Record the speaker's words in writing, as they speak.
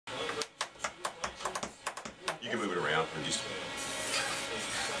Or just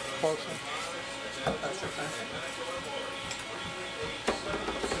Closer. Closer, closer.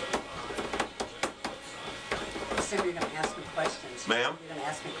 So you're going to ask me questions. Ma'am? You're going to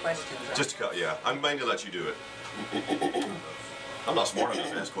ask me questions. Right? just a cut, yeah. I'm going to let you do it. I'm not smart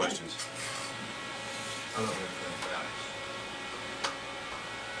enough to ask questions.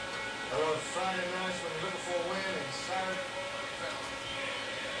 Friday nights when you're looking for a win and Saturday.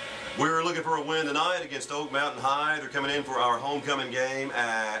 We're looking for a win tonight against Oak Mountain High. They're coming in for our homecoming game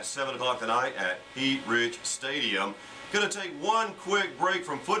at 7 o'clock tonight at Heat Rich Stadium. Going to take one quick break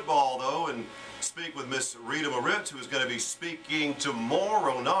from football, though, and speak with Miss Rita Moritz, who is going to be speaking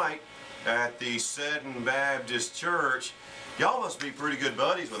tomorrow night at the Seddon Baptist Church. Y'all must be pretty good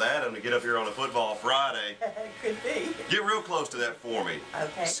buddies with Adam to get up here on a football Friday. Could be. Get real close to that for me.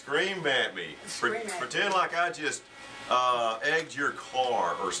 Okay. Scream at me. Scream at Pretend me. like I just egged your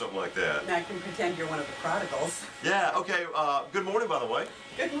car or something like that. Now I can pretend you're one of the prodigals. Yeah, okay. Good morning, by the way.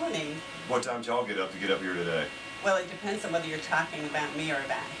 Good morning. What time did y'all get up to get up here today? Well, it depends on whether you're talking about me or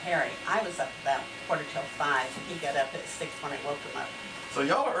about Harry. I was up about 5:45. He got up at 6 when I woke him up. So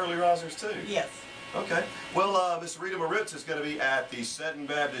y'all are early risers too? Yes. Okay. Well, Miss Rita Moritz is going to be at the Seddon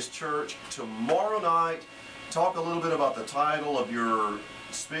Baptist Church tomorrow night. Talk a little bit about the title of your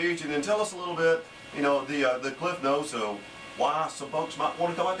speech, and then tell us a little bit, you know, the Cliff Notes, so why some folks might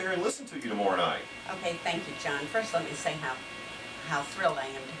want to come out there and listen to you tomorrow night. Okay, thank you, John. First, let me say how thrilled I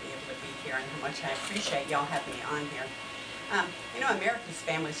am to be able to be here and how much I appreciate y'all having me on here. You know, America's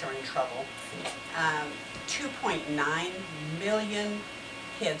families are in trouble. 2.9 million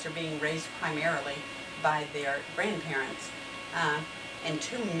kids are being raised primarily by their grandparents. And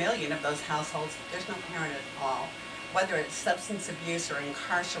 2 million of those households, there's no parent at all. Whether it's substance abuse or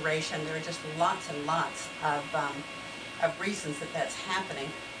incarceration, there are just lots and lots of reasons that that's happening.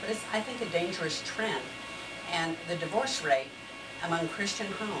 But it's, I think, a dangerous trend. And the divorce rate among Christian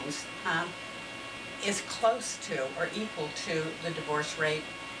homes is close to or equal to the divorce rate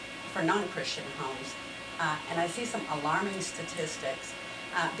for non-Christian homes. And I see some alarming statistics.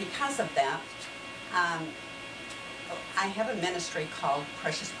 Because of that, I have a ministry called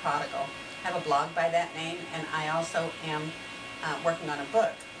Precious Prodigal. I have a blog by that name, and I also am working on a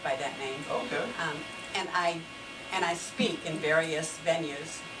book by that name. Okay. And I speak in various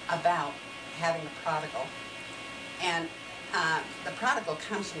venues about having a prodigal. And the prodigal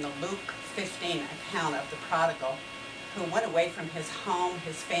comes from the Luke 15 account of the prodigal who went away from his home,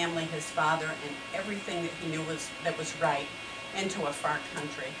 his family, his father, and everything that he knew that was right into a far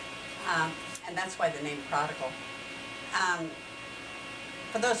country. And that's why the name Prodigal.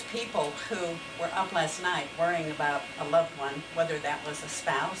 For those people who were up last night worrying about a loved one, whether that was a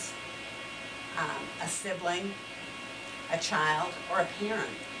spouse, a sibling, a child, or a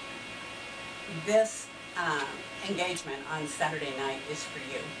parent, this engagement on Saturday night is for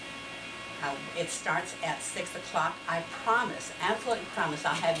you. It starts at 6 o'clock. I promise, absolutely promise,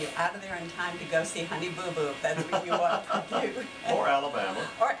 I'll have you out of there in time to go see Honey Boo Boo if that's what you want to do. Or Alabama.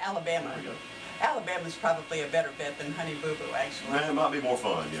 Or Alabama. Alabama's probably a better bet than Honey Boo Boo, actually. Man, it might be more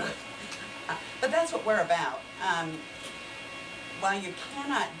fun, yeah. But that's what we're about. While you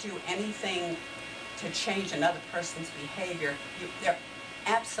cannot do anything to change another person's behavior, there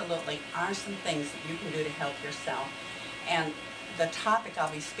absolutely are some things that you can do to help yourself. And the topic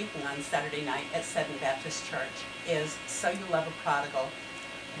I'll be speaking on Saturday night at Seddon Baptist Church is So You Love a Prodigal,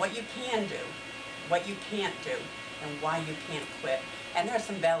 what you can do, what you can't do, and why you can't quit. And there are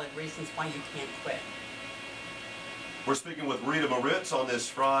some valid reasons why you can't quit. We're speaking with Rita Moritz on this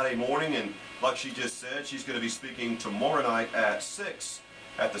Friday morning, and like she just said, she's going to be speaking tomorrow night at 6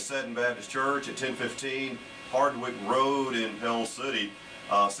 at the Seddon Baptist Church at 1015 Hardwick Road in Pell City.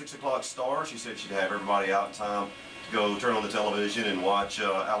 6 o'clock start. She said she'd have everybody out in time to go turn on the television and watch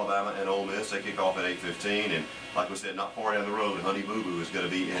Alabama and Ole Miss. They kick off at 8:15, and like we said, not far down the road, Honey Boo Boo is going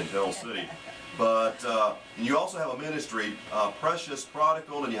to be in Pell City. But and you also have a ministry, Precious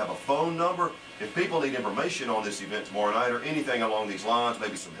Prodigal, and you have a phone number. If people need information on this event tomorrow night or anything along these lines,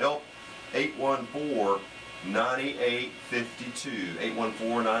 maybe some help, 814-9852,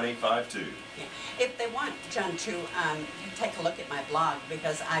 814-9852. Yeah. If they want, John, to take a look at my blog,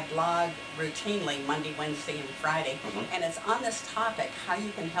 because I blog routinely Monday, Wednesday, and Friday, and it's on this topic, how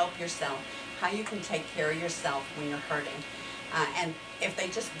you can help yourself, how you can take care of yourself when you're hurting. And if they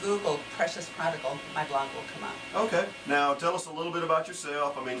just Google Precious Prodigal, my blog will come up. Okay. Now, tell us a little bit about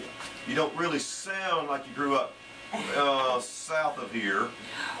yourself. I mean, you don't really sound like you grew up south of here.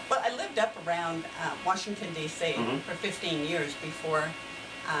 Well, I lived up around Washington, D.C. For 15 years before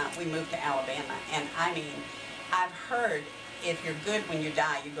we moved to Alabama. And I mean, I've heard if you're good when you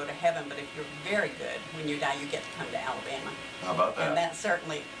die, you go to heaven, but if you're very good when you die, you get to come to Alabama. How about that? And that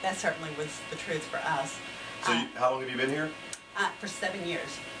certainly was the truth for us. So how long have you been here? For 7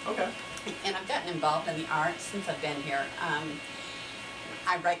 years. Okay. And I've gotten involved in the arts since I've been here.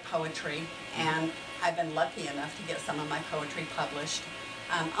 I write poetry, and I've been lucky enough to get some of my poetry published.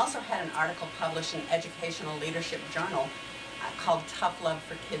 Also had an article published in Educational Leadership Journal called Tough Love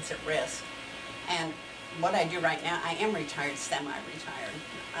for Kids at Risk. And what I do right now, I am retired, semi-retired,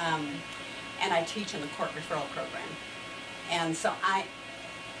 and I teach in the court referral program. And so I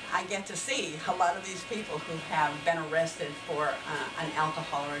get to see a lot of these people who have been arrested for an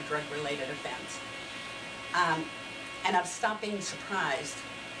alcohol or a drug-related offense. And I've stopped being surprised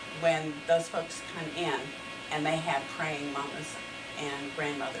when those folks come in and they have praying mamas and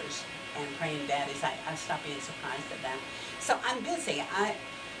grandmothers and praying daddies. I've stopped being surprised at that. So I'm busy.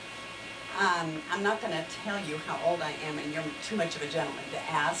 I'm not going to tell you how old I am, and you're too much of a gentleman to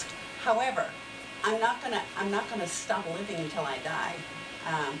ask. However, I'm not going to stop living until I die.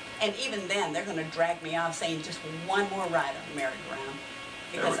 And even then, they're going to drag me off saying just one more ride on the merry-go-round,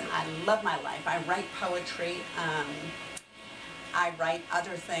 because I love my life. I write poetry. I write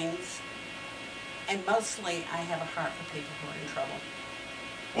other things, and mostly I have a heart for people who are in trouble.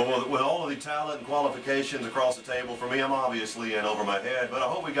 Well, with all of the talent and qualifications across the table, for me, I'm obviously in over my head, but I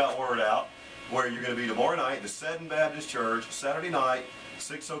hope we got word out where you're going to be tomorrow night at the Seddon Baptist Church, Saturday night,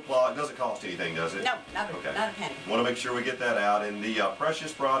 6 o'clock. Doesn't cost anything, does it? No, not a penny. Want to make sure we get that out. And the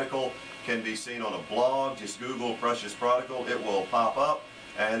Precious Prodigal can be seen on a blog. Just Google Precious Prodigal. It will pop up.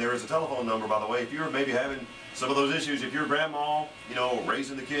 And there is a telephone number, by the way, if you're maybe having some of those issues. If you're grandma, you know,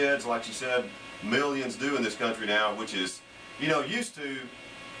 raising the kids, like she said, millions do in this country now, which is, you know, used to,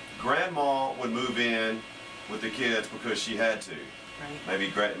 grandma would move in with the kids because she had to.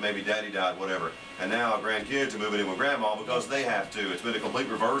 Right. Maybe daddy died, whatever. And now grandkids are moving in with grandma because they have to. It's been a complete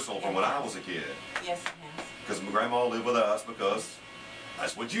reversal from when I was a kid. Yes, it has. Because my grandma lived with us because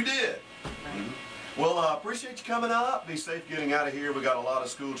that's what you did. Right. Mm-hmm. Well, I appreciate you coming up. Be safe getting out of here. We got a lot of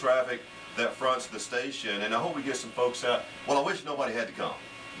school traffic that fronts the station, and I hope we get some folks out. Well, I wish nobody had to come.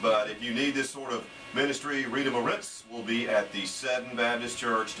 But if you need this sort of ministry, Rita Moritz will be at the Seddon Baptist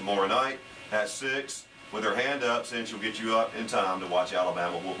Church tomorrow night at 6 with her hand up, since she'll get you up in time to watch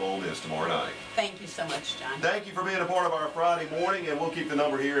Alabama whoop Ole Miss tomorrow night. Thank you so much, John. Thank you for being a part of our Friday morning, and we'll keep the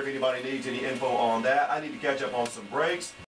number here if anybody needs any info on that. I need to catch up on some breaks.